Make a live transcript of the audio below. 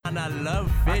And I love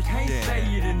fishing. I can't say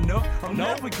it enough. I'm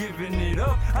never giving it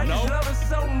up. I just love it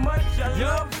so much.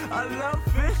 I love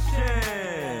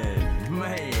fishing.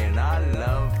 Man, I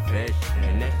love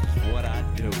fishing. That's just what I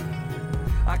do.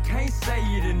 I can't say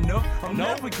it enough. I'm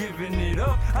never giving it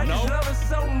up. I just love it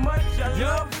so much.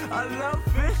 I love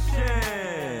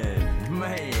fishing.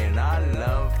 Man, I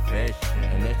love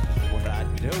fishing. That's just what I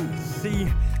do. See,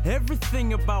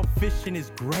 everything about fishing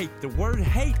is great. The word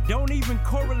hate don't even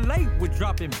correlate with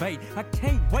dropping bait. I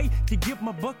can't wait to get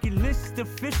my bucket list of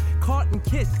fish caught and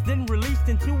kissed, then released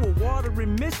into a watery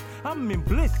mist. I'm in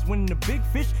bliss when the big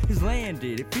fish is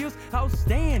landed. It feels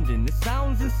outstanding. The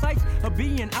sounds and sights of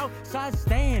being outside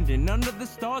standing under the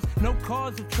stars, no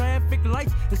cars or traffic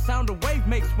lights. The sound a wave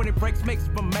makes when it breaks makes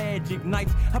for magic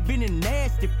nights. I've been in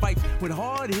nasty fights with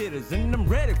hard hitters, and I'm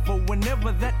ready for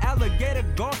whenever that alligator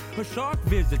guard or shark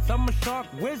visits. I'm a shark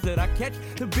wizard. I catch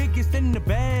the biggest and the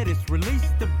baddest, release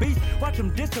the beast, watch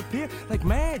them disappear like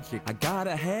magic. I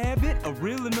gotta have it, a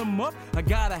reeling them up. I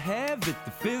gotta have it,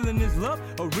 the feeling is love.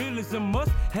 A reel is a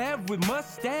must have with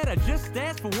mustard. I just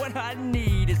ask for what I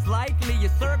need. It's likely a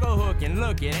circle hook, and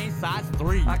look, it ain't size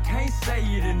 3. I can't say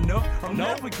it enough. I'm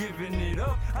never giving it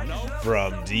up.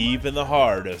 From deep in the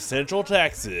heart of Central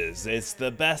Texas, it's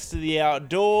the Best of the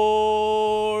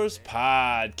Outdoors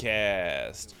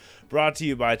podcast. Brought to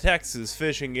you by Texas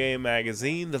Fish and Game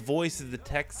Magazine, the voice of the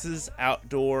Texas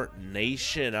outdoor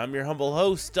nation. I'm your humble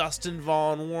host, Dustin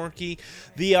Von Warnke,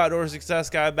 the Outdoor Success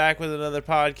Guy, back with another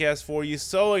podcast for you.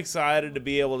 So excited to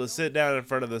be able to sit down in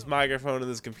front of this microphone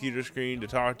and this computer screen to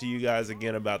talk to you guys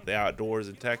again about the outdoors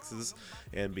in Texas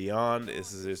and beyond.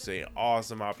 This is just an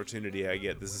awesome opportunity I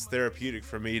get. This is therapeutic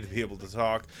for me to be able to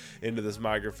talk into this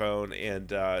microphone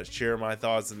and share my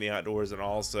thoughts in the outdoors, and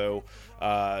also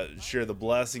share the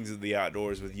blessings of the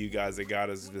outdoors with you guys that God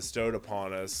has bestowed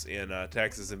upon us in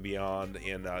Texas and beyond,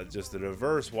 in just the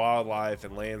diverse wildlife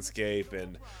and landscape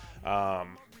and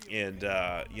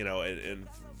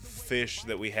fish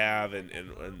that we have and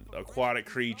aquatic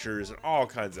creatures and all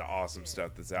kinds of awesome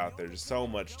stuff that's out there. Just so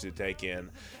much to take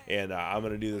in, and I'm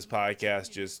going to do this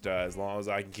podcast just as long as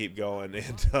I can keep going,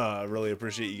 and I really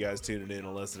appreciate you guys tuning in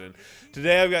and listening.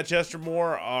 Today I've got Chester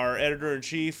Moore, our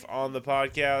editor-in-chief, on the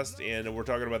podcast, and we're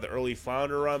talking about the early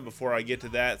flounder run. Before I get to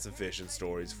that, some fishing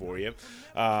stories for you.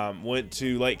 Went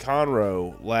to Lake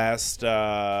Conroe last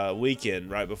weekend,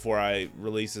 right before I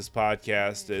release this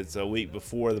podcast. It's a week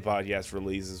before the podcast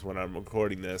releases when I'm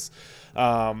recording this,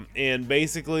 and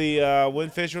basically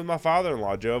went fishing with my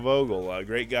father-in-law, Joe Vogel, a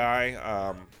great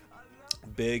guy.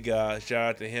 Big shout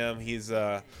out to him.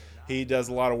 He does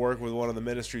a lot of work with one of the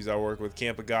ministries I work with,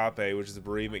 Camp Agape, which is a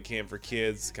bereavement camp for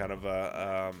kids, kind of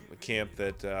a camp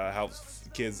that helps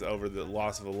kids over the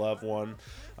loss of a loved one.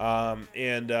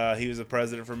 And he was the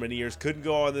president for many years. Couldn't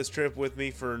go on this trip with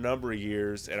me for a number of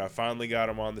years, and I finally got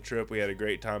him on the trip. We had a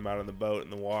great time out on the boat in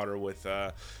the water with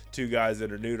two guys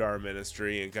that are new to our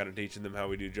ministry, and kind of teaching them how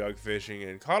we do jug fishing,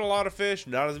 and caught a lot of fish.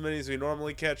 Not as many as we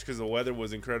normally catch because the weather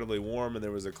was incredibly warm, and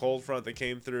there was a cold front that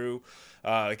came through.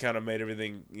 It kind of made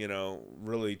everything,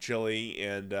 really chilly,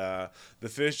 and the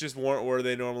fish just weren't where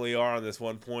they normally are on this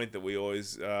one point that we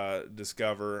always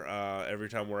discover every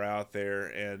time we're out there,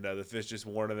 and the fish just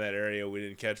weren't in that area. We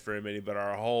didn't catch very many, but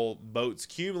our whole boats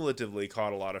cumulatively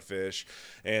caught a lot of fish,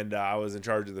 and I was in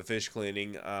charge of the fish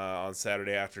cleaning on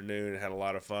Saturday afternoon and had a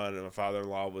lot of fun, and my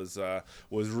father-in-law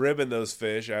was ribbing those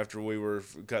fish after we were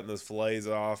cutting those fillets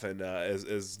off, and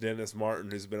as Dennis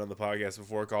Martin, who's been on the podcast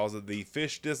before, calls it, the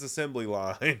fish disassembly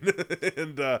line.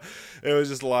 And it was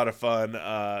just a lot of fun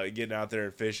getting out there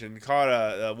and fishing.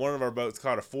 Caught one of our boats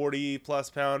caught a 40 plus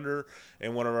pounder,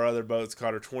 and one of our other boats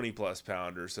caught a 20 plus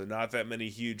pounder. So not that many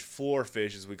huge floor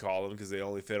fish, as we call them, because they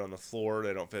only fit on the floor.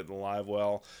 They don't fit in the live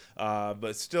well,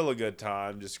 but still a good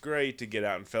time. Just great to get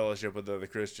out and fellowship with other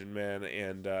Christian men,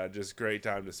 and just great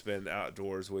time to spend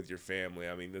outdoors with your family.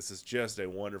 I mean, this is just a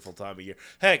wonderful time of year.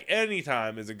 Heck, any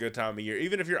time is a good time of year.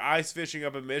 Even if you're ice fishing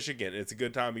up in Michigan, it's a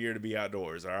good time of year to be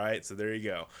outdoors. All right, so there you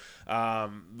go.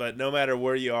 But no matter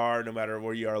where you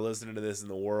are listening to this in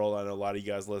the world, I know a lot of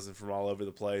you guys listen from all over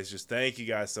the place. Just thank you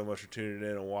guys so much for tuning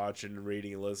in and watching and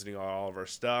reading and listening to all of our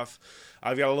stuff.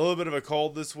 I've got a little bit of a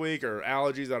cold this week, or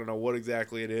allergies. I don't know what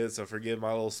exactly it is, so forgive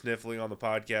my little sniffling on the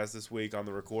podcast this week on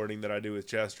the recording that I do with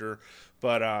Chester.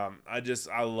 But I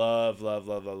love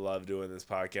doing this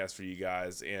podcast for you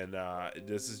guys, and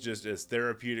this is just as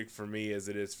therapeutic for me as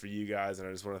it is for you guys, and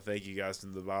I just want to thank you guys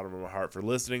from the bottom of my heart for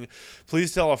listening.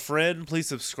 Please tell a friend. Please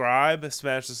subscribe.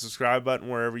 Smash the subscribe button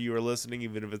wherever you are listening,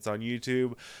 even if it's on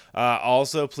YouTube.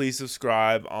 Also, please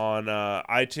subscribe on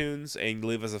iTunes and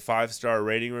leave us a 5-star 5-star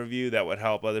rating review. That would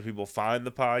help other people find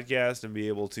the podcast and be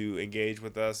able to engage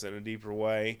with us in a deeper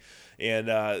way.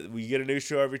 And we get a new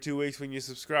show every 2 weeks when you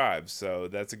subscribe. So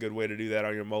that's a good way to do that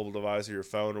on your mobile device or your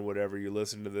phone or whatever you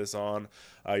listen to this on,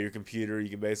 your computer. You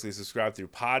can basically subscribe through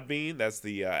Podbean. That's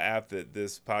the app that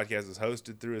this podcast is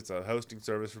hosted through. It's a hosting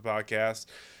service for podcasts.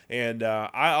 And I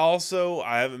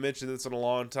haven't mentioned this in a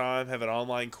long time, have an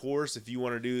online course if you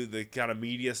want to do the kind of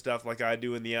media stuff like I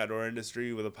do in the outdoor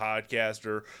industry with a podcast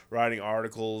or writing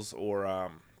articles or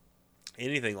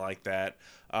anything like that.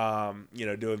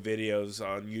 Doing videos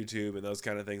on YouTube and those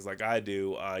kind of things like I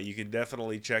do. You can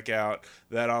definitely check out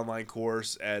that online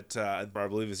course at I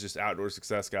believe it's just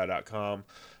outdoorsuccessguy.com.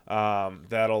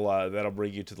 That'll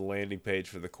bring you to the landing page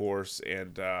for the course,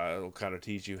 and it'll kind of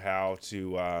teach you how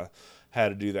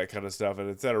to do that kind of stuff, and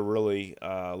it's at a really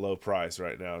low price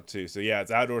right now too. So yeah,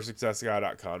 it's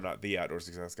outdoorsuccessguy.com, not the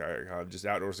outdoorsuccessguy.com, just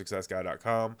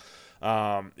outdoorsuccessguy.com.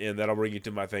 And that'll bring you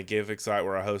to my Thinkific site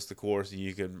where I host the course, and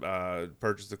you can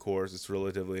purchase the course. It's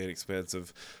relatively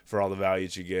inexpensive for all the value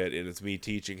that you get, and it's me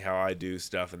teaching how I do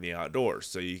stuff in the outdoors.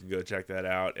 So you can go check that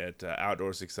out at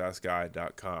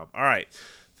outdoorsuccessguy.com. All right.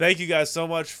 Thank you guys so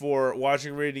much for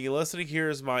watching, reading, and listening.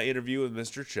 Here's my interview with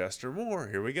Mr. Chester Moore.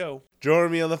 Here we go.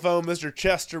 Joining me on the phone, Mr.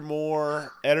 Chester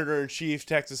Moore, editor-in-chief,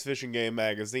 Texas Fish & Game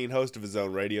Magazine, host of his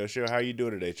own radio show. How are you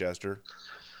doing today, Chester?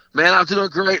 Man, I'm doing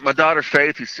great. My daughter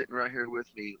Faith, who's sitting right here with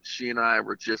me, she and I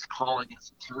were just calling in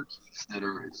some turkeys that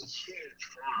are, it's a huge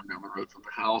farm down the road from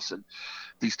the house, and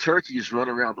these turkeys run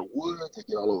around the woods, they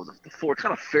get all over the floor,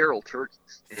 kind of feral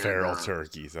turkeys. Feral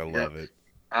turkeys, I love it.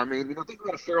 I mean, think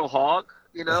about a feral hog,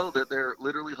 that they're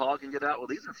literally hogging it out. Well,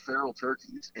 these are feral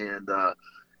turkeys, and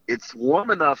it's warm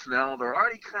enough now. They're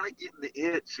already kind of getting the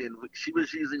itch, and she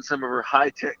was using some of her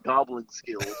high-tech gobbling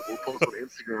skills. We'll post on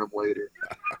Instagram later.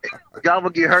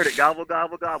 Gobble, you heard it. Gobble,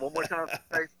 gobble, gobble. One more time.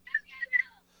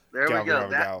 There we go.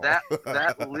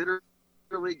 That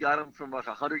literally got them from like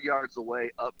 100 yards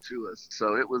away up to us.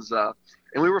 So it was,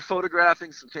 and we were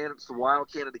photographing some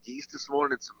wild Canada geese this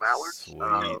morning and some mallards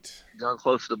down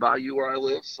close to the bayou where I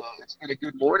live. So it's been a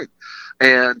good morning.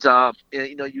 And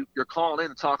you're calling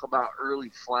in to talk about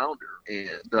early flounder,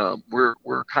 and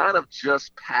we're kind of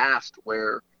just past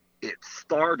where it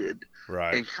started,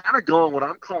 right? And kind of going what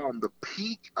I'm calling the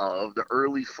peak of the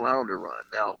early flounder run.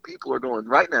 Now people are going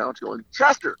right now. It's going,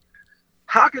 Chester,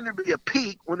 how can there be a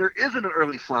peak when there isn't an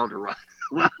early flounder run?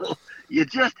 Well, you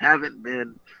just haven't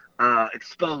been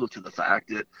exposed to the fact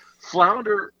that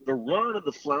the run of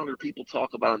the flounder people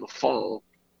talk about in the fall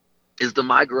is the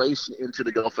migration into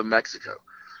the Gulf of Mexico.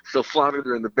 So flounder,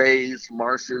 they're in the bays,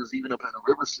 marshes, even up in the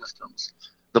river systems.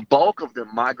 The bulk of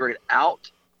them migrate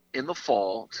out in the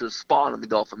fall to spawn in the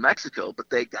Gulf of Mexico, but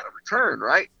they got to return,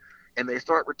 right? And they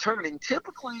start returning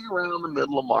typically around the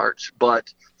middle of March,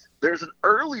 but there's an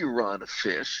early run of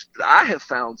fish that I have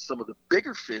found some of the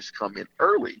bigger fish come in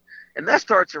early, and that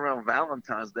starts around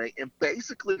Valentine's Day and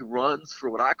basically runs for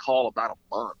what I call about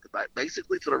a month,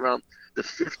 basically till around the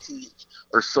 15th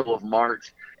or so of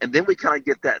March, and then we kind of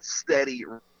get that steady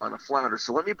run of flounder.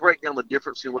 So let me break down the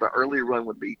difference between what an early run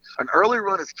would be. An early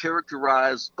run is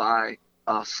characterized by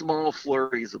small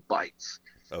flurries of bites.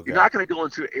 Okay. You're not going to go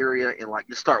into an area and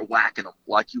you start whacking them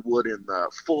like you would in the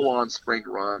full-on spring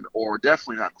run, or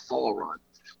definitely not the fall run.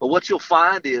 But what you'll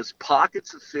find is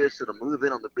pockets of fish that'll move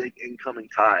in on the big incoming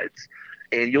tides,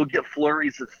 and you'll get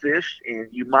flurries of fish, and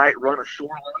you might run a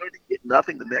shoreline and get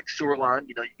nothing. The next shoreline,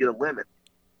 you get a limit.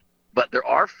 But there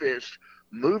are fish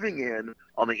moving in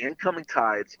on the incoming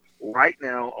tides right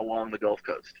now along the Gulf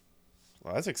Coast.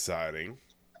 Well, that's exciting.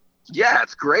 Yeah,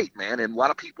 it's great, man, and a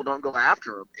lot of people don't go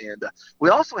after them. And we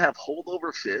also have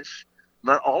holdover fish.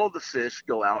 Not all of the fish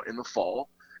go out in the fall,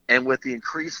 and with the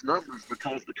increased numbers,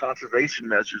 because the conservation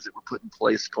measures that were put in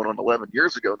place going on 11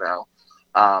 years ago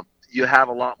now, you have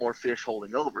a lot more fish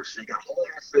holding over. So you got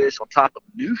holdover fish on top of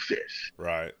new fish,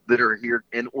 right, that are here.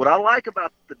 And what I like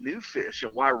about the new fish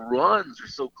and why runs are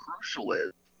so crucial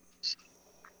is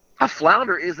a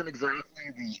flounder isn't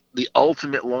exactly the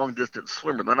ultimate long-distance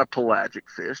swimmer. They're not a pelagic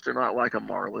fish. They're not like a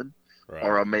marlin, right,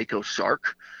 or a mako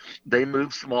shark. They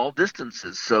move small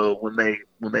distances. So when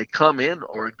they come in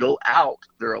or go out,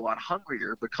 they're a lot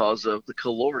hungrier because of the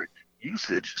caloric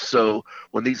usage. So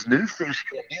when these new fish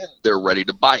come in, they're ready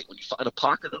to bite. When you find a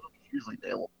pocket of them, you usually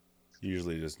nail them.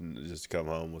 Usually just come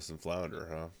home with some flounder,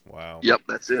 huh? Wow. Yep,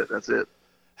 that's it.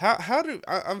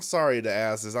 I'm sorry to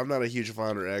ask this. I'm not a huge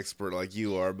flounder expert like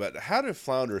you are, but how do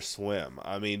flounder swim?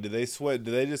 I mean, do they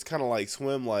just kind of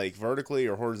swim vertically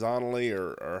or horizontally,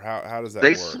 or how does that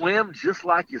work? They swim just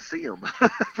like you see them,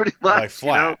 pretty much. Like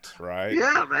flat, right?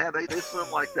 Yeah, man. They swim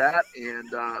like that, and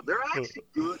they're actually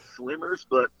good swimmers,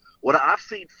 but what I've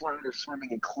seen flounder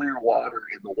swimming in clear water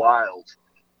in the wild,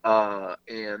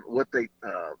 and what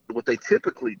they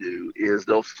typically do is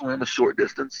they'll swim a short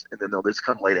distance and then they'll just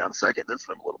come lay down a second, then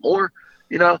swim a little more,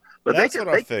 you know. But That's what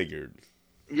I figured.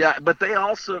 Yeah, but they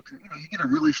also can, you get a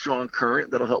really strong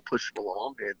current that'll help push them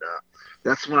along, and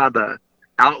that's why the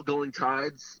outgoing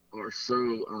tides are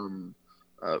so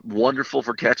wonderful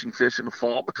for catching fish in the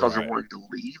fall, because they're wanting to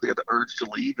leave. They have the urge to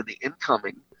leave, and the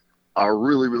incoming are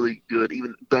really, really good,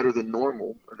 even better than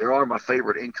normal. They are my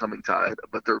favorite incoming tide,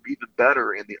 but they're even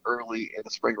better in the early and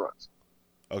the spring runs.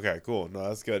 Okay, cool. No,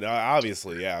 that's good.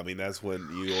 Obviously, yeah. I mean, that's when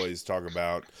you always talk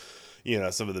about,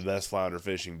 some of the best flounder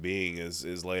fishing being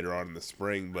is later on in the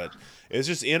spring. But it's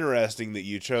just interesting that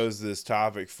you chose this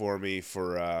topic for me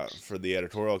for the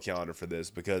editorial calendar for this,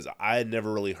 because I had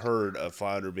never really heard of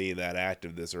flounder being that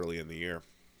active this early in the year.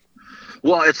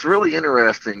 Well, it's really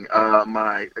interesting.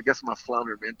 I guess my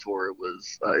flounder mentor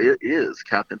is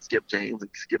Captain Skip James,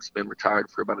 and Skip's been retired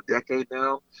for about a decade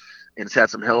now, and has had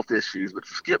some health issues. But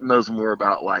Skip knows more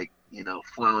about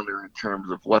flounder in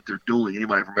terms of what they're doing.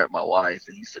 Anybody ever met my wife?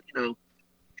 And he said, he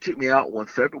took me out one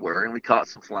February and we caught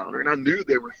some flounder, and I knew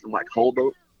there were some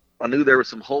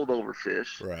holdover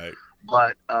fish. Right.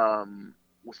 But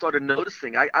we started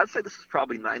noticing. I'd say this is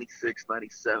probably 96,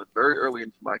 97, very early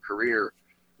into my career,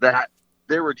 that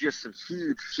there were just some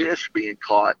huge fish being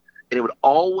caught, and it would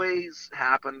always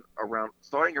happen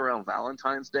starting around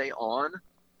Valentine's Day on,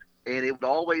 and it would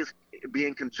always be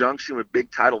in conjunction with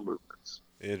big tidal movements,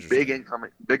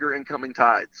 bigger incoming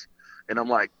tides. And I'm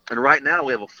like, and right now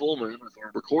we have a full moon as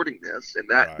we're recording this, and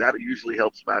that usually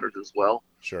helps matters as well.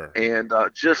 Sure. And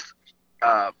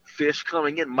fish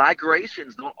coming in.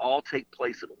 Migrations don't all take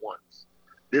place at once.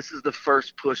 This is the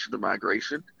first push of the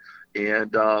migration.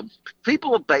 And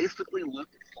people have basically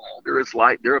looked at flounder as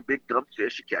like they're a big dumb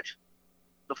fish you catch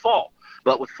in the fall.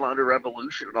 But with Flounder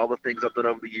Revolution and all the things I've done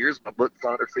over the years, my book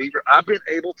Flounder Fever, I've been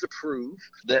able to prove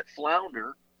that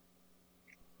flounder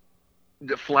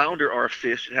are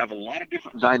fish that have a lot of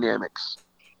different dynamics.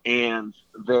 And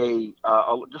they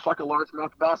just like a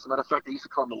largemouth bass. As a matter of fact, they used to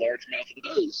call them the largemouth of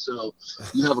the days. So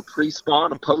you have a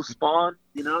pre-spawn, a post-spawn.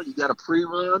 You got a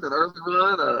pre-run, an early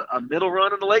run, a middle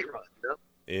run, and a late run.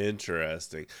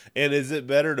 Interesting. And is it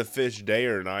better to fish day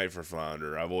or night for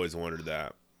flounder? I've always wondered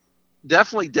that.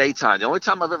 Definitely daytime. The only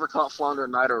time I've ever caught flounder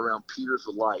at night are around piers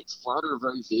with lights. Flounder are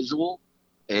very visual,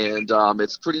 and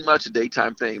it's pretty much a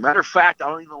daytime thing. Matter of fact, I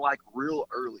don't even like real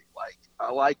early light.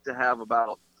 I like to have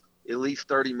about at least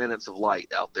 30 minutes of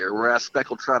light out there, whereas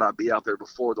speckled trout, I'd be out there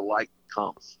before the light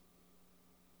comes.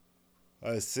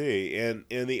 I see. And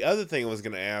the other thing I was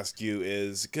going to ask you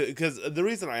is, because the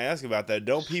reason I ask about that,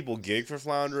 don't people gig for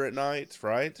flounder at night,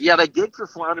 right? Yeah, they gig for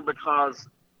flounder because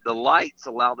the lights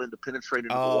allow them to penetrate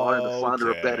into the water, and the flounder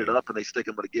are bedded up, and they stick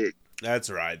them with a gig. That's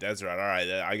right. All right,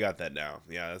 I got that now.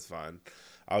 Yeah, that's fine.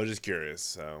 I was just curious.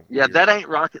 So yeah, that ain't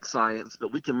rocket science,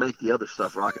 but we can make the other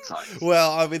stuff rocket science.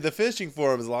 Well, I mean, the fishing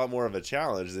for them is a lot more of a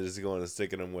challenge than just going and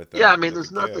sticking them with. Yeah, I mean,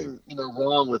 there's nothing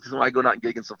wrong with somebody going out and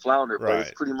gigging some flounder, but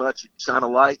it's pretty much you shine a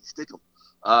light, you stick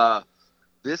them.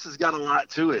 This has got a lot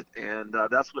to it, and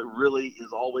that's what really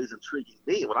is always intriguing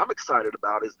me. What I'm excited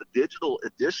about is the digital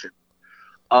edition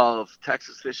of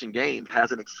Texas Fish and Game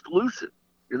has an exclusive.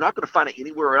 You're not going to find it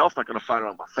anywhere else. Not going to find it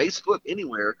on my Facebook,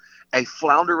 anywhere. A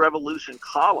Flounder Revolution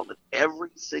column in every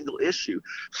single issue.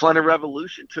 Flounder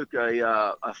Revolution took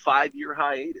a 5-year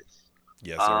hiatus.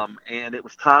 Yes, sir. And it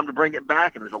was time to bring it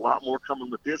back, and there's a lot more coming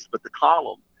with this. But the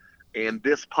column and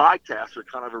this podcast are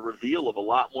kind of a reveal of a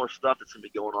lot more stuff that's going to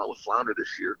be going on with Flounder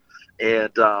this year.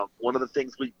 And one of the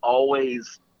things we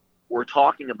always were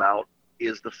talking about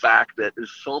is the fact that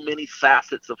there's so many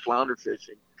facets of flounder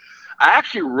fishing. I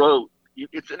actually wrote,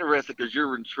 it's interesting because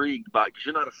you're intrigued by, because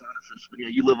you're not a flounder fisher.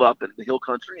 You live up in the hill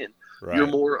country, and you're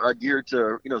more geared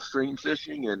to stream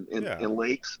fishing and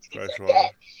lakes and things like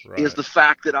that. Right. Is the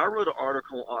fact that I wrote an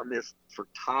article on this for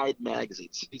Tide magazine,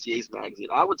 CTA's magazine.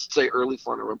 I would say early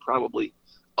flounder run, probably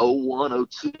 01,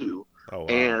 02,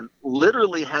 and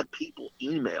literally had people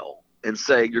email and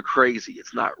say, "You're crazy.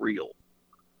 It's not real,"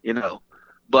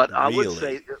 But I would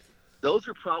say those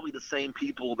are probably the same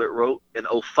people that wrote in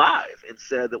 05 and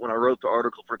said that when I wrote the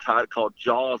article for Tide called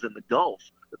Jaws in the Gulf,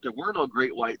 that there were no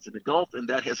great whites in the Gulf, and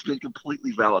that has been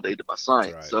completely validated by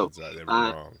science. So,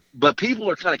 but people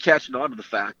are kind of catching on to the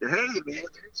fact that, hey, man,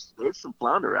 there's some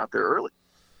flounder out there early.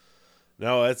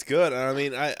 No, that's good. I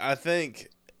mean, I think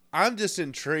I'm just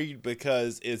intrigued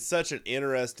because it's such an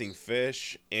interesting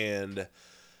fish, and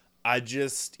I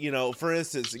just, for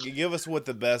instance, give us what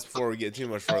the best, before we get too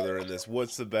much further in this,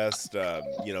 what's the best,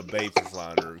 bait for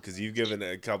flounder? Because you've given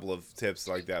a couple of tips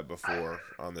like that before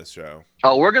on this show.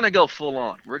 Oh, we're gonna go full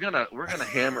on. We're gonna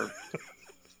hammer.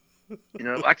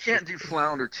 I can't do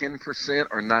flounder 10%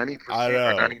 or 90% I know.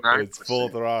 or 99%. It's full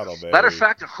throttle, baby. Matter of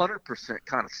fact, 100%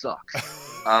 kind of sucks.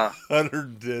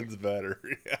 110's better.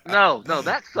 Yeah. No,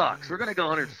 that sucks. We're gonna go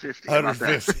 150.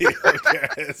 150. Okay,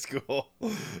 that's cool.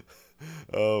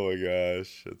 Oh my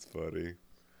gosh, that's funny.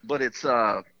 But it's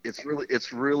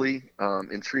really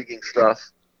intriguing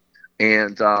stuff.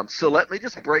 And so let me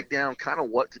just break down kind of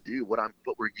what to do, what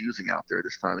we're using out there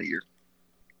this time of year.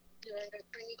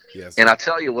 Yes. And I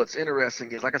tell you what's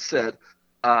interesting is, like I said,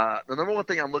 the number one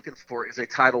thing I'm looking for is a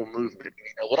tidal movement.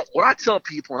 What I tell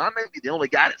people, and I may be the only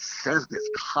guy that says this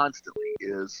constantly,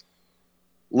 is,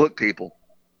 look, people,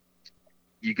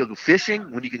 you go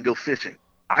fishing when you can go fishing.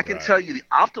 I can tell you the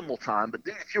optimal time, but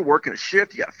then if you're working a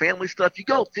shift, you got family stuff, you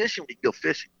go fishing when you go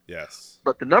fishing. Yes.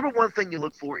 But the number one thing you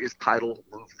look for is tidal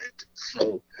movement.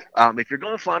 So if you're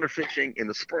going flounder fishing in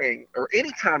the spring or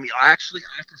any time, I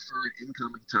prefer an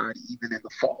incoming tide even in the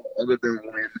fall, other than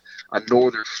when a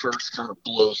northern first kind of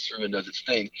blows through and does its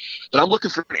thing. But I'm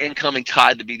looking for an incoming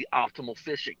tide to be the optimal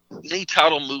fishing. Any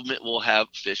tidal movement will have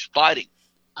fish biting.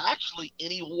 Actually,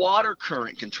 any water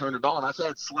current can turn it on. I've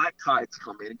had slack tides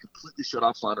come in and completely shut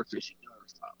off flounder fishing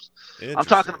numerous times. I'm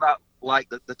talking about like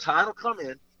the tide will come in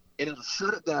and it'll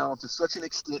shut it down to such an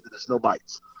extent that there's no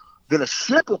bites. Then a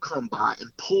ship will come by and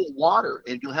pull water,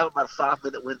 and you'll have about a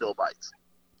 5-minute window of bites.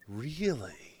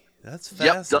 Really? That's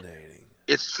fascinating. Yep.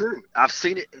 It's true. I've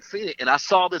seen it, and I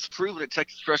saw this proven at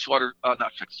Texas Freshwater,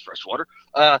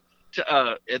 at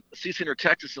Sea Center,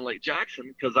 Texas, in Lake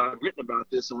Jackson, because I've written about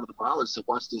this, and one of the biologists said,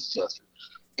 "Watch this, Chester."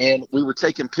 And we were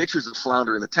taking pictures of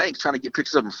flounder in the tanks, trying to get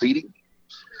pictures of them feeding,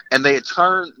 and they had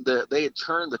turned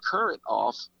the current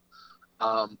off,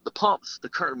 the pumps. The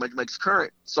current makes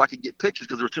current, so I could get pictures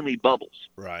because there were too many bubbles.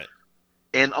 Right.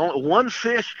 And only one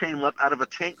fish came up out of a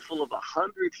tank full of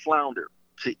 100 flounder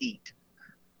to eat,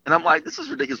 and I'm like, "This is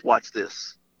ridiculous. Watch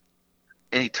this."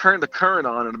 And he turned the current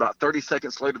on, and about 30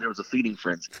 seconds later, there was a feeding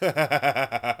frenzy. That's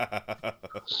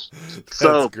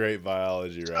great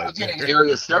biology, right? I've been in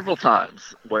areas several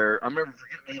times where I remember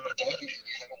forgetting my dad having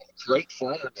a great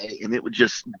flounder day, and it would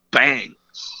just bang,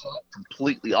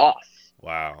 completely off.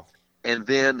 Wow. And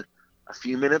then a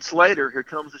few minutes later, here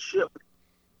comes a ship,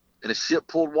 and the ship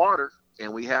pulled water,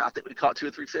 and I think we caught 2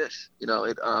 or 3 fish.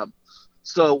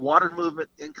 So water movement,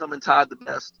 incoming tide, the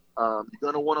best. You're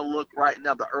going to want to look right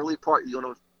now. The early part, you're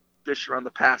going to fish around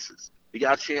the passes. You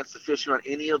got a chance to fish around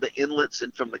any of the inlets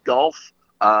and from the Gulf.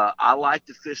 I like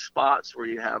to fish spots where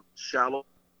you have shallow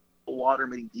water,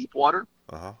 meaning deep water.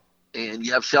 Uh-huh. And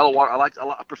you have shallow water.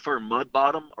 I prefer mud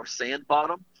bottom or sand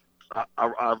bottom. I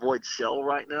avoid shell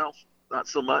right now. Not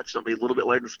so much. I'll be a little bit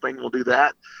later in the spring. We'll do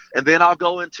that, and then I'll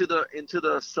go into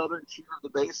the southern tier of the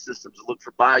base systems and look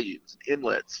for bayous and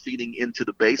inlets feeding into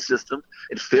the base system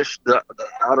and fish the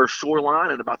outer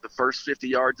shoreline and about the first 50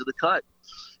 yards of the cut.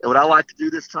 And what I like to do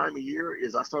this time of year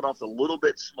is I start off with a little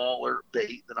bit smaller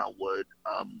bait than I would,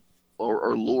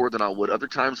 or lure than I would other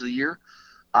times of the year.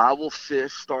 I will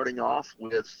fish starting off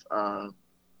with.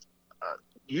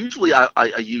 Usually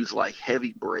I use like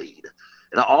heavy braid.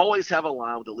 And I always have a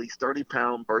line with at least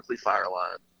 30-pound Berkeley fire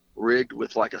line rigged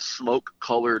with like a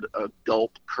smoke-colored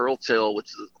gulp curl tail, which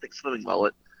is, I think, swimming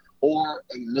mullet, or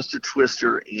a Mr.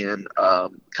 Twister in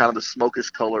kind of the smokish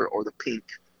color or the pink,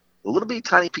 a little bit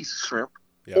tiny piece of shrimp.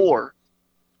 Yep. Or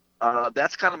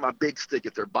that's kind of my big stick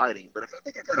if they're biting. But if I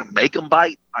think I'm going to make them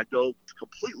bite, I go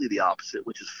completely the opposite,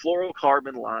 which is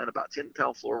fluorocarbon line, about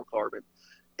 10-pound fluorocarbon,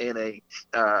 and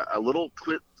a little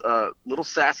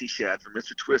sassy shad from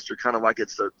Mr. Twister, kind of like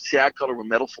it's a shad color with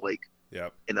metal flake.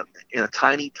 Yep. And a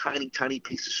tiny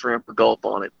piece of shrimp or gulp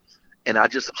on it, and I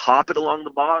just hop it along the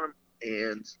bottom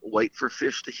and wait for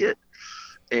fish to hit.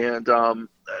 And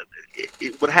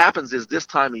what happens is this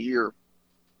time of year,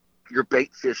 your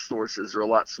bait fish sources are a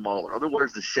lot smaller. In other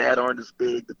words, the shad aren't as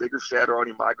big. The bigger shad are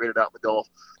already migrated out in the Gulf.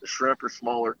 The shrimp are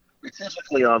smaller. They're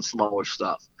typically on smaller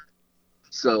stuff.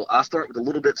 So I start with a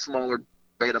little bit smaller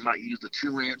bait. I might use the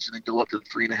 2-inch and then go up to the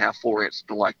 3.5, 4-inch,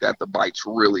 something like that. The bite's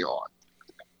really on.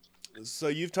 So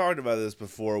you've talked about this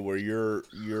before, where you're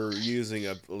using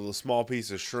a little small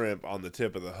piece of shrimp on the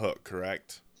tip of the hook,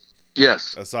 correct?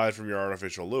 Yes. Aside from your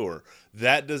artificial lure,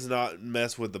 that does not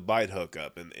mess with the bite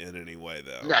hookup in any way,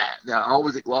 though. Nah. I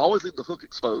always leave the hook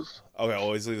exposed. Okay,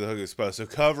 always leave the hook exposed. So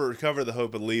cover the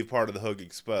hook, but leave part of the hook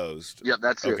exposed. Yeah,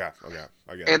 that's it. Okay,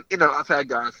 I get it. And I've had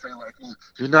guys say like,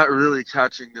 "You're not really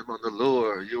catching them on the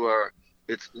lure.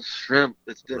 It's shrimp.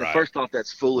 Right. First off,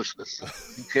 that's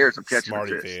foolishness. Who cares? I'm catching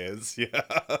Smarty a fish. pants. Yeah.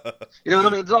 You know what I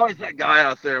mean? There's always that guy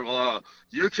out there. Well,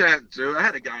 you can't do. I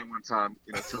had a guy one time,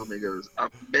 tell me, he goes, I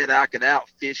bet I can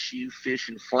outfish you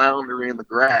fishing flounder in the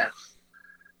grass.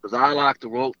 Because I like to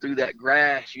walk through that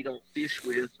grass you don't fish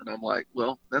with. And I'm like,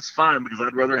 well, that's fine because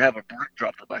I'd rather have a brick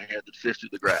dropped on my head than fish through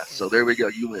the grass. So there we go.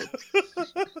 You win.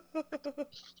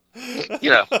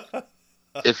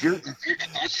 If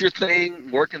that's your thing,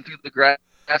 working through the grass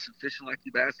and fishing like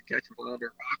you bass and catching flounder,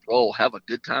 rock roll, have a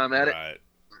good time at it. Right.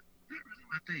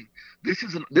 My thing. This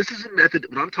is a method.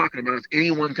 What I'm talking about is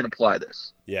anyone can apply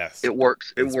this. Yes. It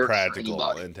works. It It's works practical for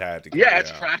anybody. and tactical. Yeah,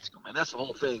 it's practical, man. That's the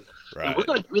whole thing. Right. And we're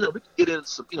gonna, we can get into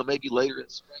some, maybe later in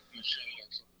spring,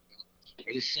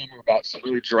 this summer about some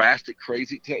really drastic,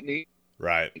 crazy techniques.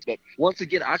 Right. But once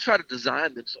again, I try to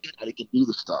design them so anybody can do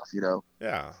the stuff.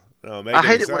 Yeah. No, I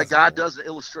hate it when a guy does an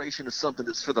illustration of something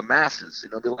that's for the masses.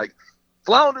 They're like,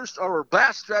 flounders or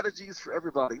bass strategies for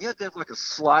everybody. You have to have like a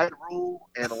slide rule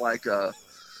and like a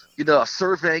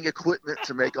surveying equipment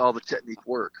to make all the technique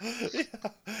work. Yeah.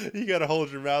 You got to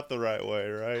hold your mouth the right way,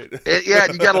 right?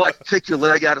 You got to like pick your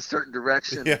leg out a certain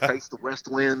direction and face the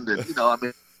west wind. And,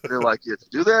 they're like, if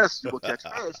you do this, you will catch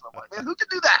fish. And I'm like, man, who can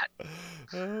do that?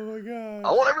 Oh, my God.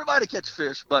 I want everybody to catch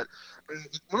fish. But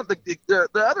one of the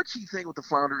other key thing with the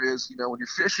flounder is, when you're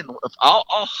fishing, I'll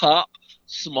hop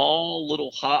small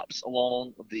little hops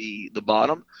along the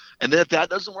bottom. And then if that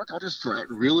doesn't work, I'll just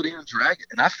reel it in and drag it.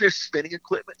 And I fish spinning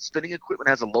equipment. Spinning equipment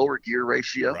has a lower gear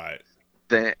ratio. Right.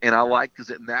 And I like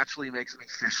because it naturally makes me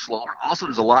fish slower. Also,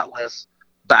 there's a lot less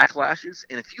backlashes.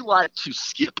 And if you like to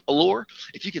skip a lure,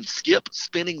 if you can skip,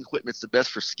 spinning equipment's the best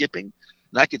for skipping.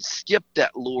 And I could skip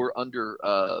that lure under,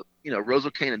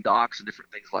 Roseau and docks and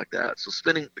different things like that. So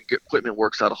spinning equipment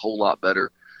works out a whole lot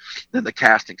better than the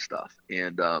casting stuff.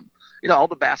 And, all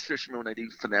the bass fishermen, when they do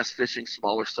finesse fishing,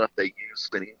 smaller stuff, they use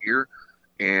spinning gear.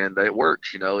 And it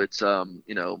works. It's,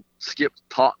 Skip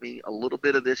taught me a little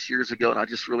bit of this years ago, and I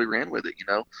just really ran with it,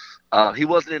 He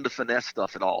wasn't into finesse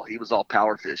stuff at all. He was all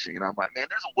power fishing. And I'm like, man,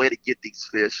 there's a way to get these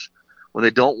fish when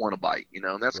they don't want to bite,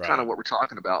 and that's kind of what we're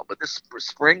talking about. But this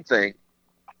spring thing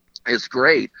is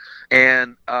great.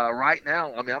 And right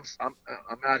now, I mean, I'm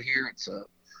out here.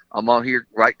 I'm on here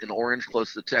right in Orange,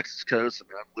 close to the Texas coast. I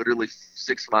mean, I'm literally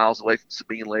 6 miles away from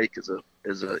Sabine Lake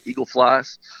as a eagle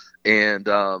flies. And,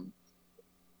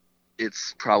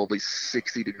 it's probably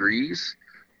 60 degrees,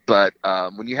 but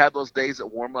when you have those days that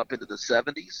warm up into the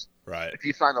 70s, right? If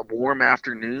you find a warm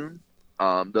afternoon,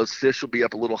 those fish will be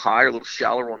up a little higher, a little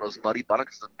shallower on those muddy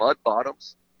bottoms. The mud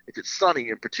bottoms, if it's sunny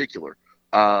in particular,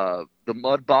 the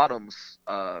mud bottoms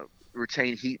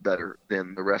retain heat better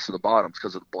than the rest of the bottoms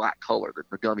because of the black color,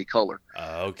 the gummy color.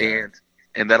 Okay.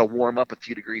 And that'll warm up a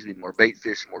few degrees, be more bait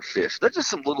fish, more fish. That's just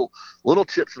some little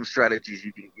tips and strategies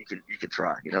you can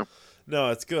try.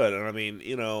 No, it's good. And I mean,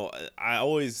 I'm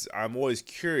always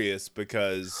curious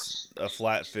because of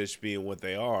flatfish being what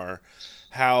they are,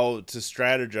 how to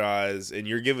strategize. And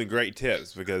you're giving great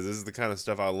tips because this is the kind of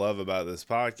stuff I love about this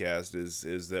podcast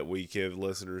is that we give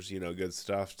listeners, good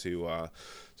stuff to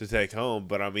take home.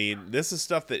 But I mean, this is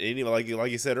stuff that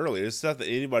like you said earlier, it's stuff that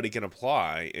anybody can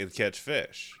apply and catch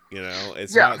fish.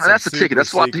 It's not that's the ticket.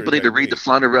 That's why people need to read the technique.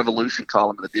 Flounder Revolution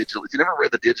column in the digital. If you never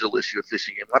read the digital issue of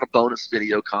Fishing Game, a lot of bonus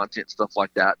video content, stuff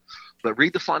like that. But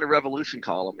read the Flounder Revolution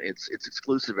column. It's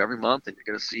exclusive every month, and you're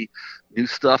going to see new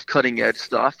stuff, cutting edge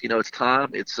stuff. It's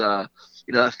time. It's a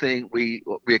thing we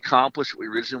accomplished. What we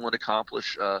originally wanted to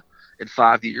accomplish in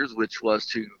 5 years, which was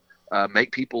to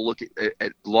make people look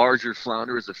at larger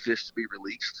flounder as a fish to be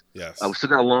released. Yes. We still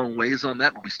got a long ways on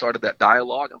that. When we started that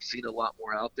dialogue, I've seen a lot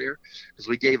more out there because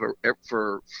we gave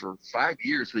for 5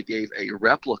 years, we gave a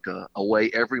replica away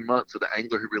every month to the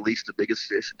angler who released the biggest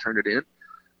fish and turned it in.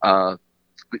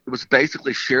 It was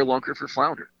basically share lunker for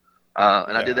flounder.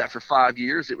 And I did that for 5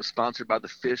 years. It was sponsored by the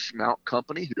Fish Mount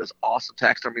Company, who does awesome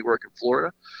taxidermy work in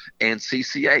Florida, and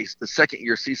CCA. The second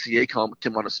year CCA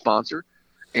came on a sponsor.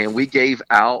 And we gave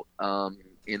out,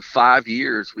 in 5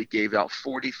 years, we gave out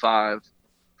 45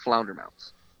 flounder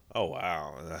mounts. Oh,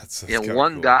 wow. That's and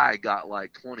one cool. guy got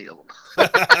like 20 of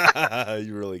them.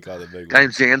 You really caught the big one. Guy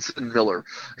named Jansen Miller.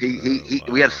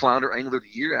 We had Flounder Angler of the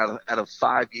Year out of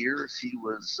 5 years. He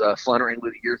was Flounder Angler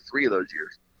of the Year 3 of those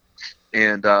years.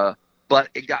 And but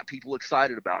it got people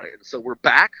excited about it. And so we're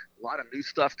back. A lot of new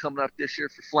stuff coming up this year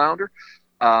for Flounder.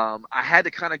 I had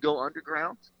to kind of go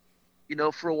underground,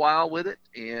 for a while with it.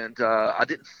 And I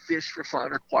didn't fish for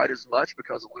flounder quite as much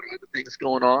because of a lot of other things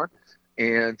going on.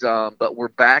 And but we're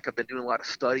back. I've been doing a lot of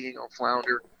studying on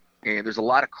flounder, and there's a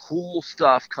lot of cool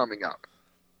stuff coming up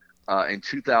in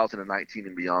 2019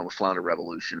 and beyond with Flounder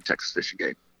Revolution, Texas Fishing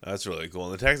Game. That's really cool.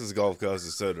 And the Texas Gulf Coast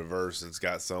is so diverse, and it's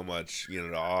got so much,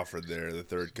 to offer there, the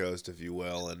third coast, if you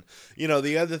will. And,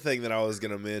 the other thing that I was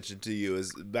going to mention to you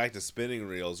is back to spinning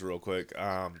reels real quick.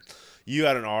 You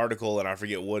had an article, and I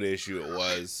forget what issue it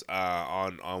was,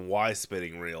 on why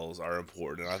spinning reels are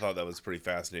important. And I thought that was a pretty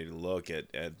fascinating look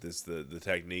at this, the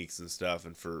techniques and stuff,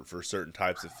 and for certain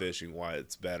types of fishing, why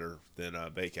it's better than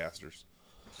bait casters.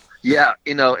 Yeah,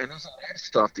 and there's a lot of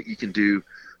stuff that you can do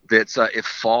that's it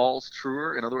falls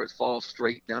truer. In other words, falls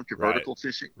straight down to vertical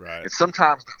fishing. Right. And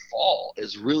sometimes the fall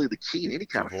is really the key in any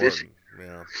kind of fishing.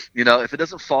 Yeah. If it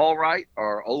doesn't fall right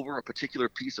or over a particular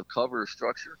piece of cover or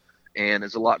structure, and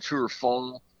there's a lot truer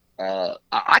fall,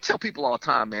 I tell people all the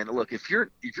time, man, look, if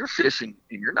you're fishing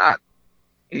and you're not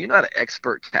an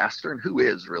expert caster, and who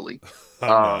is really? I'm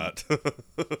not.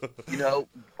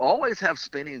 Always have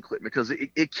spinning equipment, because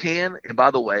it can. And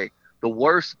by the way, the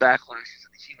worst backlashes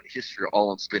in human history are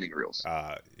all on spinning reels.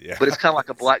 Yeah. But it's kind of like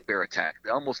a black bear attack. They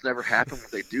almost never happen. When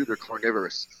they do, they're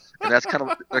carnivorous, and they're kind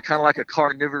of like a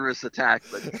carnivorous attack.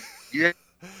 But you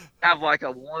have like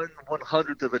a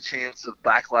 1/100th of a chance of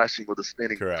backlashing with a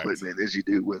spinning equipment as you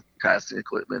do with casting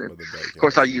equipment. And of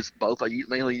course, I use both. I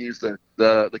mainly use the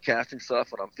casting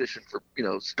stuff when I'm fishing for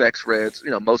specs, reds,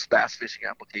 most bass fishing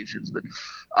applications. But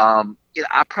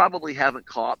I probably haven't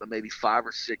caught but maybe 5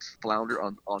 or 6 flounder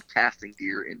on casting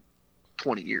gear in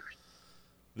 20 years.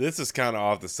 This is kind of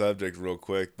off the subject real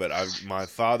quick, but my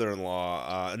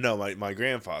father-in-law, my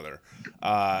grandfather,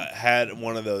 had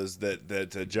one of those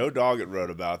that Joe Doggett wrote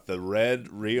about, the red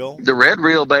reel. The red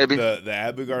reel, baby. The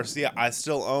Abu Garcia. I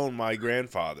still own my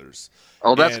grandfather's.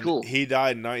 Oh, that's cool. He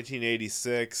died in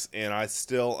 1986, and I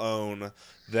still own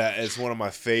that. It's one of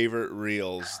my favorite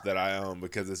reels that I own,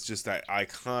 because it's just that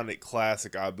iconic,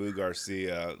 classic Abu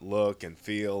Garcia look and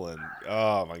feel, and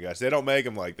oh my gosh, they don't make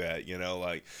them like that,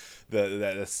 like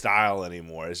the style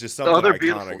anymore. It's just something they're iconic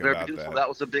beautiful. They're about beautiful. that. That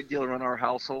was a big deal around our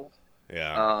household.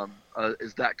 Yeah.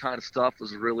 Is that kind of stuff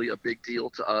was really a big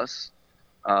deal to us.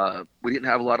 We didn't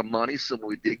have a lot of money, so when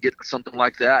we did get something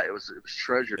like that, it was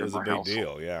treasured. It was in a my big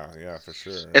household. deal. Yeah, for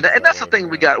sure. And that's the thing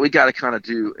we got to kind of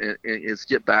do is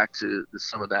get back to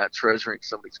some of that, treasuring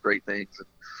some of these great things,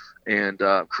 and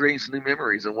creating some new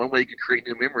memories. And one way you can create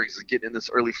new memories is getting in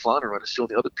this early flounder run and showing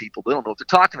the other people. They don't know what they're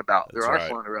talking about. That's there are right.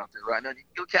 flounder out there right now, and you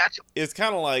can go catch them. It's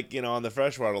kind of like, on the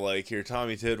freshwater lake here,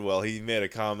 Tommy Tidwell, he made a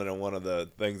comment on one of the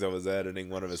things I was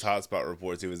editing, one of his hotspot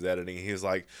reports he was editing. He was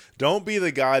like, don't be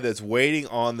the guy that's waiting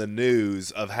on the news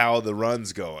of how the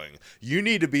run's going. You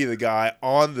need to be the guy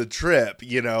on the trip,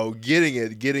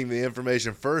 getting the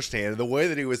information firsthand. And the way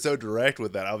that he was so direct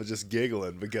with that, I was just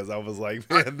giggling, because I was like,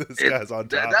 man, this guy's on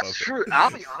top of it. That's true. I'll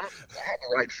be honest, I had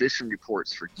to write fishing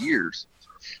reports for years,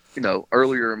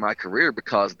 earlier in my career,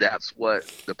 because that's what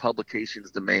the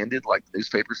publications demanded, like the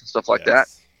newspapers and stuff like that.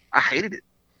 I hated it,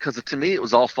 because to me it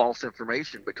was all false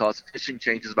information, because fishing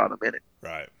changes about a minute.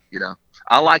 Right.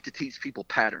 I like to teach people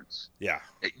patterns. Yeah.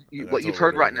 What you've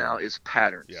heard right now is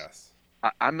patterns. Yes.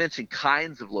 I mentioned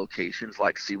kinds of locations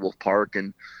like Seawolf Park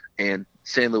and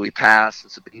San Luis Pass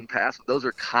and Sabine Pass. Those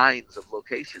are kinds of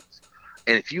locations.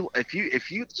 And if you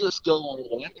just go on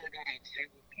one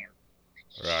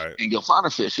right, and go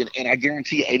flounder fishing, and I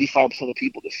guarantee 85% of the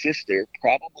people that fish there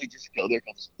probably just go there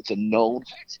because it's a known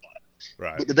hotspot.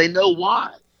 right. But do they know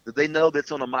why? Do they know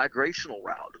that's on a migrational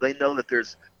route? Do they know that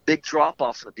there's big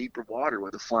drop-offs in the deeper water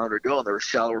where the flounder go, and there are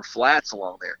shallower flats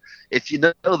along there? If you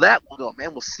know that, we'll go,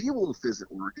 man, well, Seawolf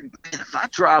isn't working. But man, if I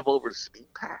drive over to Sabine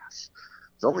Pass,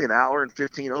 it's only an hour and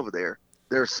 15 over there.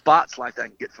 There are spots like that I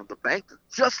can get from the bank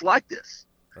just like this,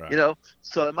 right.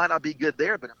 So it might not be good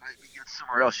there, but it might be good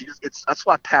somewhere else. That's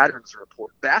why patterns are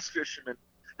important. Bass fishermen,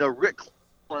 Rick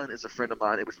Clunn is a friend of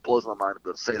mine. It blows my mind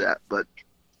to say that, but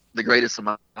the greatest, in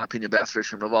my opinion, bass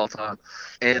fisherman of all time.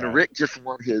 And right. Rick just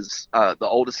won his, the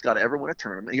oldest guy to ever win a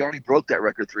tournament. He already broke that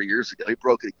record 3 years ago. He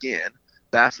broke it again,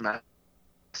 Bassmaster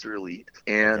Elite.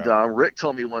 And Rick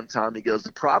told me one time, he goes,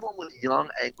 the problem with young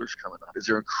anglers coming up is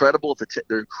they're incredible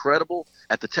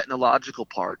at the technological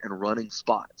part and running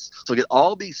spots. So get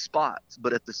all these spots,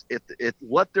 but if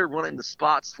what they're running the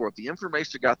spots for, if the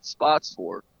information got the spots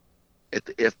for,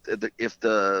 if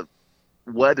the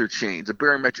weather changed, the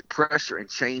barometric pressure, and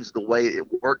changed the way it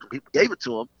worked when people gave it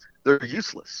to them, they're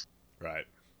useless. Right.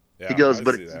 Yeah, he goes,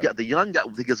 but you got the young guy,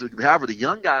 because however, the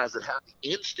young guys that have the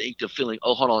instinct of feeling,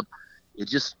 oh, hold on, it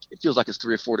feels like it's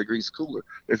 3 or 4 degrees cooler.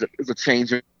 There's a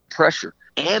change in pressure,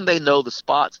 and they know the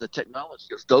spots and the technology.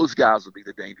 Because those guys would be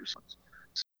the dangerous ones.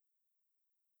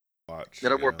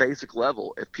 At a more basic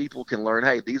level, if people can learn,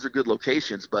 hey, these are good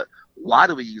locations, but why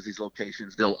do we use these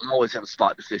locations? They'll always have a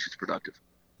spot to fish that's productive.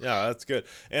 Yeah, that's good.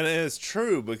 And it's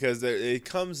true because it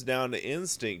comes down to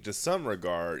instinct to some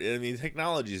regard. I mean,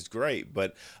 technology is great,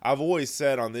 but I've always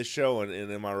said on this show and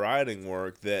in my writing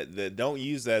work that don't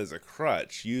use that as a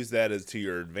crutch. Use that as to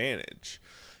your advantage.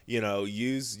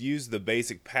 Use the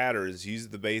basic patterns, use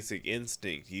the basic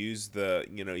instinct, use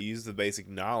the basic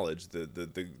knowledge,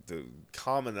 the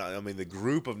common, I mean, the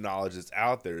group of knowledge that's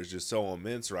out there is just so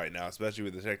immense right now, especially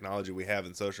with the technology we have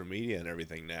in social media and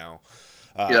everything now.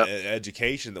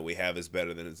 Education that we have is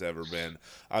better than it's ever been.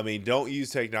 I mean, don't use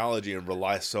technology and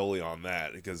rely solely on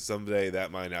that, because someday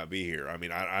that might not be here. I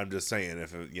mean, I'm just saying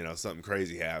if something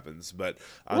crazy happens, but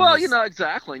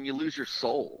exactly, and you lose your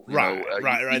soul. Right.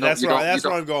 That's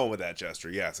where I'm going with that, Chester.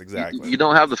 Yes, exactly. You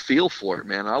don't have the feel for it,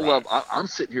 man. I'm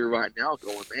sitting here right now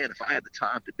going, man, if I had the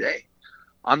time today,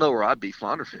 I know where I'd be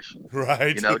flounder fishing.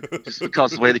 Right. Just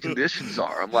because the way the conditions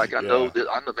are. I'm like, I know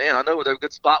where the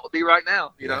good spot would be right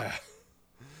now. You know.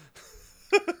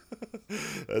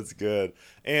 That's good.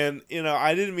 And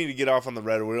I didn't mean to get off on the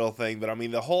red wheel thing, but I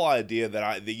mean the whole idea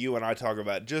that you and I talk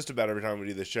about just about every time we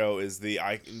do the show is the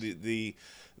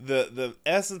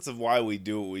essence of why we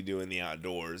do what we do in the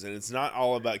outdoors. And it's not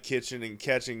all about catching,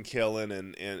 killing,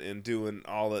 and doing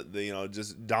all that,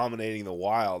 just dominating the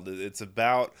wild. It's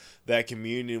about that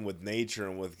communion with nature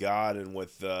and with God and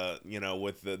with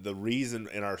the reason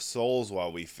in our souls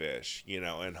while we fish,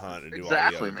 and hunt and do all the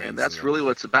other things. Man. That's really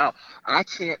what it's about. I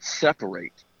can't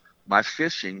separate my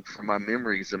fishing from my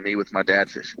memories of me with my dad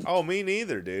fishing. Oh, me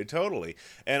neither, dude. Totally.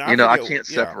 And I can't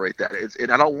separate that.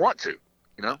 And I don't want to.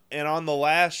 And on the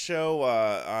last show,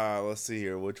 let's see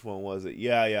here, which one was it?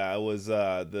 Yeah, it was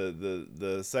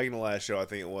the second to last show, I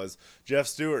think it was. Jeff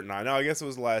Stewart and I guess it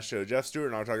was the last show. Jeff Stewart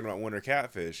and I were talking about winter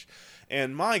catfish.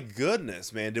 And my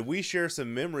goodness, man, did we share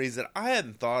some memories that I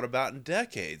hadn't thought about in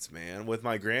decades, man. With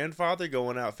my grandfather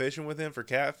going out fishing with him for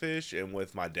catfish, and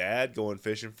with my dad going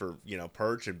fishing for,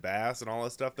 perch and bass and all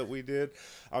that stuff that we did.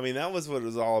 I mean, that was what it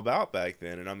was all about back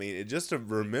then. And I mean, just to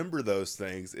remember those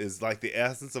things is like the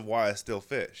essence of why I still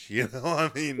fish,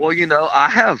 I mean. Well, I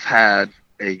have had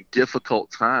a difficult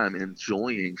time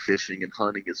enjoying fishing and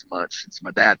hunting as much since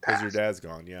my dad passed. Because your dad's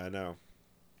gone, yeah, I know.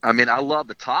 I mean, I love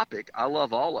the topic. I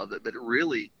love all of it. But it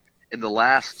really, in the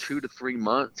last 2 to 3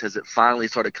 months, has it finally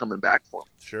started coming back for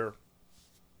me. Sure.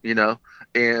 And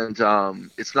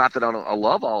it's not that I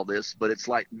love all this, but it's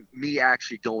like me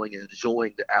actually going and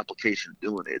enjoying the application of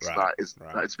doing it.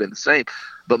 It's been the same.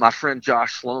 But my friend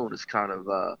Josh Sloan is kind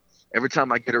of, every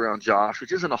time I get around Josh,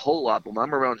 which isn't a whole lot, but when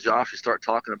I'm around Josh, we start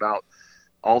talking about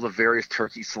all the various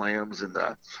turkey slams and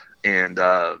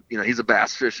he's a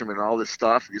bass fisherman and all this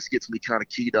stuff. It just gets me kind of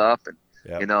keyed up,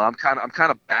 and I'm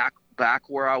kind of back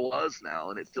where I was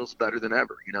now, and it feels better than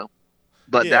ever,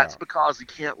 But that's because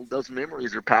those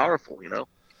memories are powerful,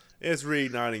 It's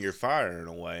reigniting your fire in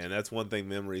a way, and that's one thing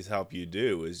memories help you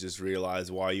do, is just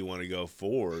realize why you want to go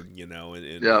forward,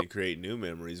 and create new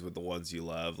memories with the ones you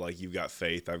love. Like, you've got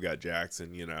Faith, I've got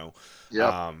Jackson,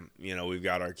 we've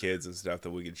got our kids and stuff that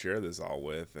we can share this all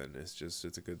with, and it's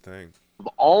a good thing. I've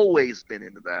always been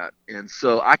into that, and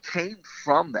so I came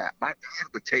from that. My dad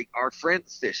would take our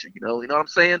friends fishing, you know what I'm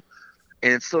saying?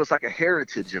 And so it's like a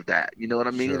heritage of that, you know what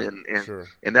I mean? Sure.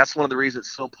 And that's one of the reasons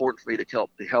it's so important for me to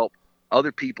help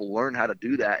other people learn how to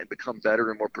do that and become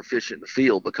better and more proficient in the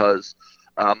field, because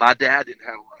my dad didn't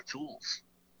have a lot of tools.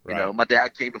 Right. My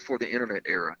dad came before the internet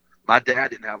era. My dad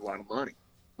didn't have a lot of money,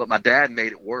 but my dad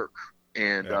made it work.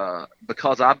 And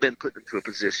because I've been put into a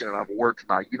position and I've worked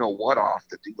my off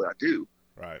to do what I do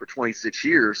for 26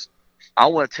 years, I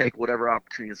want to take whatever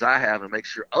opportunities I have and make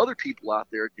sure other people out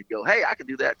there can go, hey, I can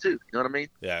do that too. You know what I mean?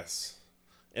 Yes.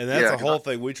 And that's the whole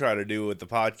thing we try to do with the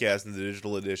podcast and the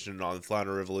digital edition on the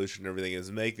Flounder Revolution and everything, is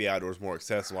make the outdoors more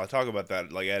accessible. I talk about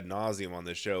that like ad nauseum on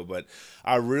this show, but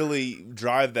I really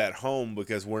drive that home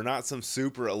because we're not some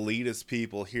super elitist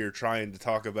people here trying to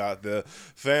talk about the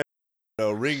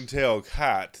ringtail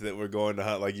cat that we're going to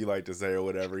hunt, like you like to say, or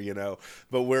whatever,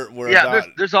 But we're about,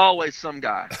 there's always some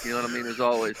guy. You know what I mean? There's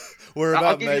always. We're about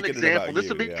I'll give making you an example. This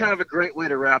would be kind of a great way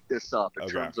to wrap this up in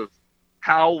terms of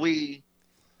how we,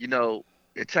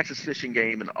 a Texas fishing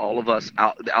game and all of us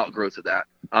the outgrowth of that.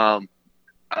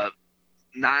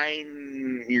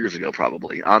 9 years ago,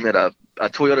 probably, I'm at a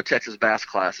Toyota Texas Bass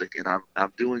Classic, and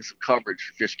I'm doing some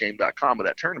coverage for fishgame.com of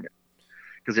that tournament.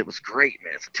 Because it was great,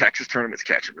 man. It's a Texas tournament. It's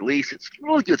catch and release. It's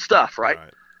really good stuff, right?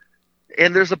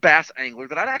 And there's a bass angler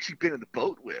that I'd actually been in the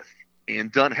boat with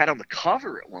and had on the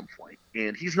cover at one point.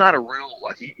 And he's not a real,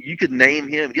 you could name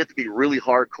him. You have to be a really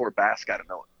hardcore bass guy to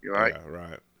know him, right? Yeah,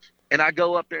 right. And I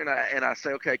go up there and I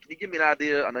say, okay, can you give me an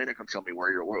idea? I know you're not going to tell me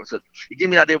where you're. Where it said, you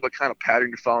give me an idea of what kind of pattern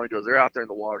you're following. He goes, they're out there in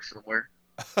the water somewhere.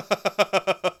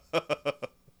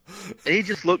 And he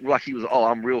just looked like he was, oh,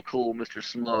 I'm real cool, Mr.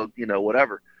 Smug,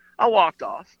 whatever. I walked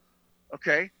off,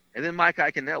 okay? And then Mike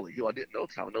Iaconelli, who I didn't know at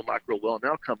the time, I know Mike real well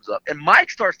now, comes up. And Mike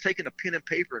starts taking a pen and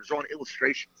paper and drawing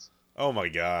illustrations. Oh my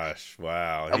gosh!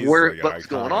 Wow, of he's where like what's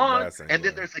going on, bass and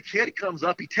then there's a kid who comes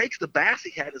up. He takes the bass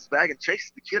he had in his bag and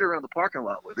chases the kid around the parking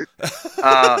lot with it.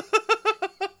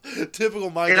 Typical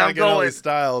Mike Iaconelli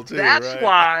style too. That's right?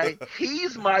 why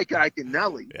he's Mike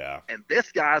Iaconelli. Yeah, and this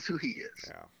guy's who he is.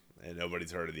 Yeah, and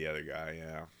nobody's heard of the other guy.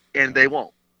 Yeah, and they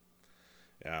won't.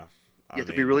 Yeah, you have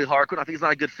to be really hardcore. I think he's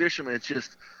not a good fisherman. It's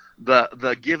just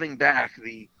the giving back,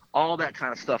 all that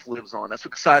kind of stuff lives on. That's what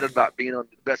I'm excited about being on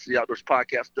the Best of the Outdoors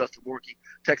podcast. Dustin Warnke,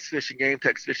 Texas Fishing Game,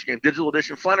 Digital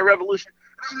Edition, Flounder Revolution,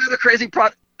 and all the other crazy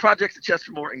projects that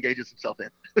Chester Moore engages himself in.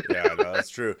 Yeah, no, that's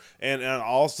true. And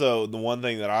also, the one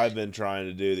thing that I've been trying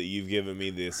to do that you've given me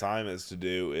the assignments to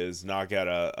do is knock out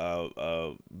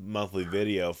a monthly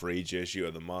video for each issue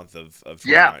of the month of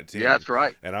 2019. Yeah, that's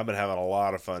right. And I've been having a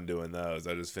lot of fun doing those.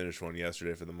 I just finished one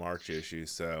yesterday for the March issue,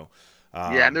 so...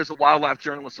 and there's a wildlife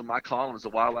journalist in my column. There's a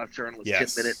wildlife journalist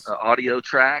 10-minute audio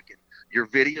track and your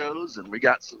videos, and we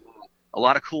got a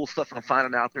lot of cool stuff I'm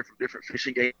finding out there from different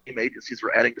fishing game agencies.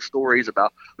 We're adding to stories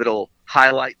that'll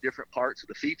highlight different parts of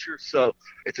the feature. So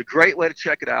it's a great way to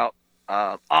check it out.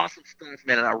 Awesome stuff,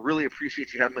 man, and I really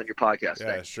appreciate you having me on your podcast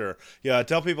today. Yeah, sure. Yeah,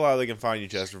 tell people how they can find you,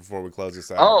 Chester, before we close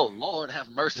this out. Oh, Lord, have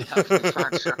mercy. How can they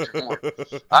find Chester Moore?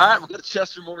 All right, we'll go to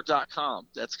chestermoore.com.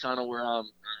 That's kind of where I'm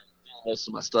most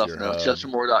of my stuff now.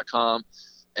 chestermoore.com,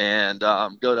 and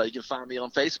you can find me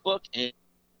on Facebook and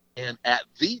at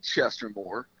the Chester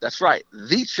Moore. That's right,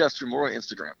 the Chester Moore on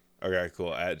Instagram. Okay,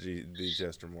 cool. At the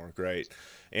Chester Moore, great.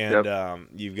 And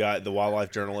you've got the Wildlife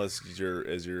Journalist is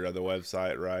your other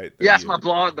website, right? Yeah, it's my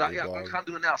blog, but I'm kind of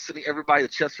doing now, sending everybody to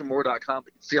chestermoore.com.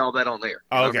 You can see all that on there.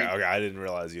 Oh, okay, okay. I didn't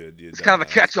realize you had It's kind of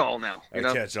a catch-all now.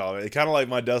 Catch-all. It's kind of like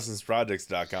my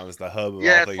DustinsProjects.com. It's the hub of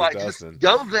all things like, Dustin. Just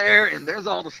go there, and there's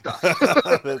all the stuff.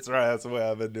 That's right. That's the way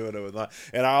I've been doing it with mine.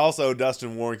 And I also,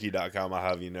 DustinWarnke.com, I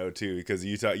have too, because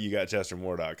you got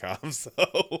chestermoore.com. So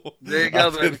there you go,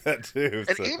 man. That too.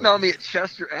 And email me at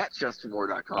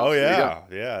chester@chestermoore.com. Oh, yeah.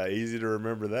 Yeah, easy to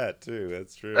remember that, too.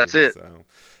 That's true. That's it. So,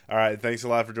 all right, thanks a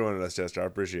lot for joining us, Chester. I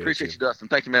appreciate you, Dustin.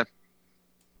 Thank you, man.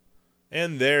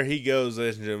 And there he goes,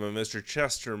 ladies and gentlemen, Mr.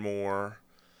 Chester Moore,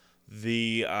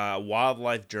 the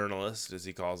wildlife journalist, as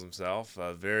he calls himself,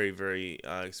 very, very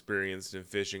experienced in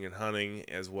fishing and hunting,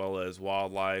 as well as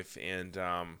wildlife and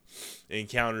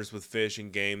encounters with fish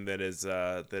and game that is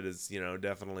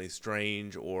definitely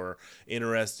strange or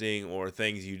interesting, or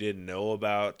things you didn't know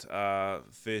about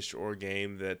fish or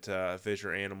game fish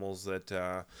or animals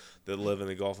that live in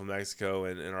the Gulf of Mexico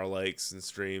and in our lakes and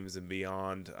streams and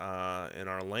beyond in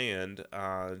our land.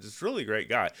 Just really great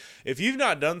guy. If you've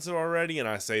not done so already, and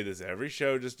I say this every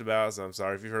show just about, so I'm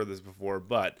sorry if you've heard this before,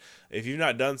 but if you've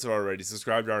not done so already,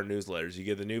 subscribe to our newsletters. You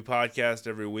get the new podcast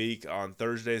every week. On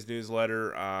Thursday's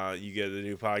newsletter, you get the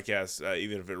new podcast,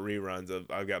 even if it reruns.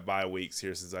 I've got bye weeks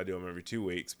here since I do them every 2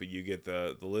 weeks, but you get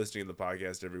the listing of the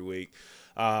podcast every week.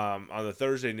 On the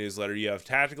Thursday newsletter, you have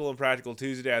Tactical and Practical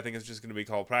Tuesday. I think it's just going to be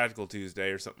called Practical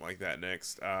Tuesday or something like that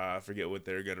next. I forget what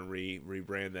they're going to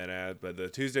rebrand that as. But the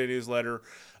Tuesday newsletter,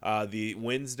 the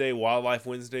Wednesday Wildlife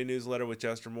Wednesday newsletter with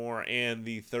Chester Moore, and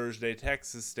the Thursday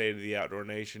Texas State of the Outdoor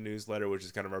Nation newsletter, which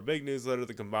is kind of our big newsletter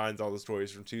that combines all the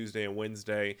stories from Tuesday and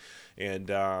Wednesday, and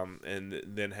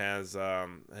then has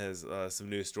some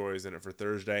news stories in it for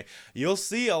Thursday. You'll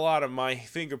see a lot of my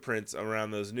fingerprints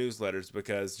around those newsletters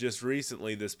because just recently,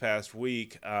 this past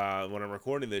week, when I'm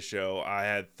recording this show, I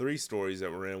had 3 stories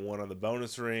that were in. One on the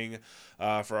bonus ring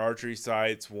for archery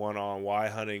sites, one on why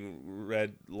hunting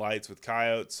red lights with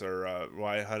coyotes, or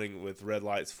why hunting with red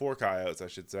lights for coyotes, I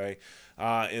should say,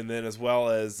 and then as well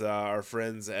as our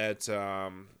friends at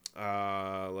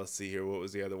let's see here, what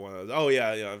was the other one?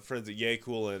 Friends at Yay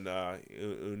Cool and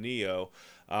Unio.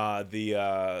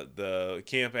 The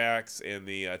camp axe and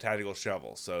the tactical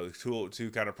shovel. So two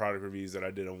kind of product reviews that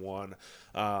I did in one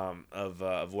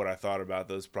of what I thought about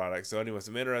those products. So anyway,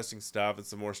 some interesting stuff and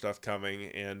some more stuff coming.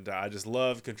 And I just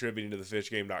love contributing to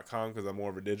thefishgame.com because I'm more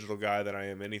of a digital guy than I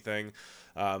am anything.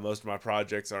 Most of my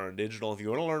projects are on digital. If you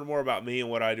want to learn more about me and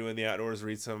what I do in the outdoors,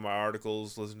 read some of my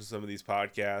articles, listen to some of these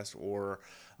podcasts, or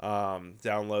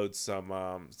download some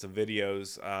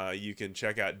videos, you can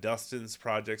check out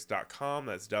dustinsprojects.com.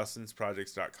 That's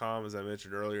dustinsprojects.com, as I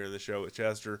mentioned earlier in the show with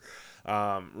Chester.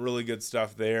 Really good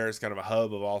stuff there. It's kind of a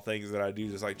hub of all things that I do,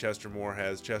 just like Chester Moore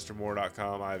has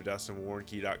chestermoore.com. I have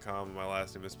dustinwarnke.com, and my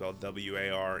last name is spelled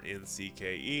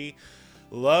WARNCKE.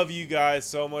 Love you guys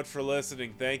so much for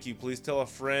listening. Thank you. Please tell a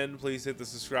friend. Please hit the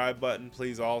subscribe button.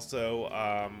 Please also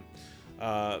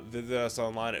Visit us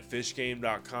online at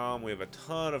fishgame.com. We have a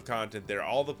ton of content there.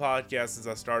 All the podcasts since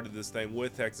I started this thing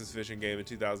with Texas Fish and Game in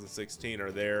 2016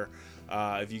 are there.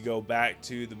 If you go back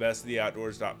to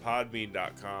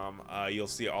thebestoftheoutdoors.podbean.com, you'll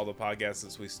see all the podcasts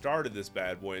since we started this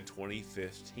bad boy in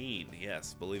 2015.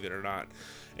 Yes, believe it or not.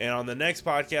 And on the next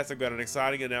podcast, I've got an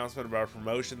exciting announcement about a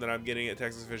promotion that I'm getting at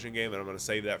Texas Fish and Game, and I'm going to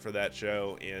save that for that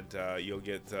show. And you'll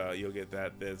get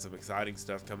that then. Some exciting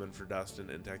stuff coming for Dustin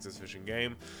and Texas Fish and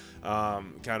Game.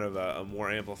 Kind of a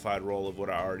more amplified role of what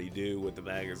I already do with the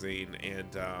magazine, and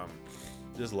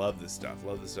just love this stuff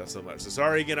so much. So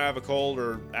sorry again, I have a cold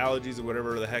or allergies or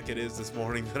whatever the heck it is this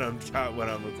morning that I'm got when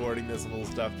I'm recording this. I'm a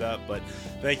little stuffed up, but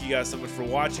thank you guys so much for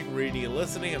watching, reading, and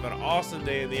listening. Have an awesome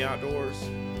day in the outdoors.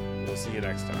 We'll see you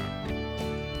next time.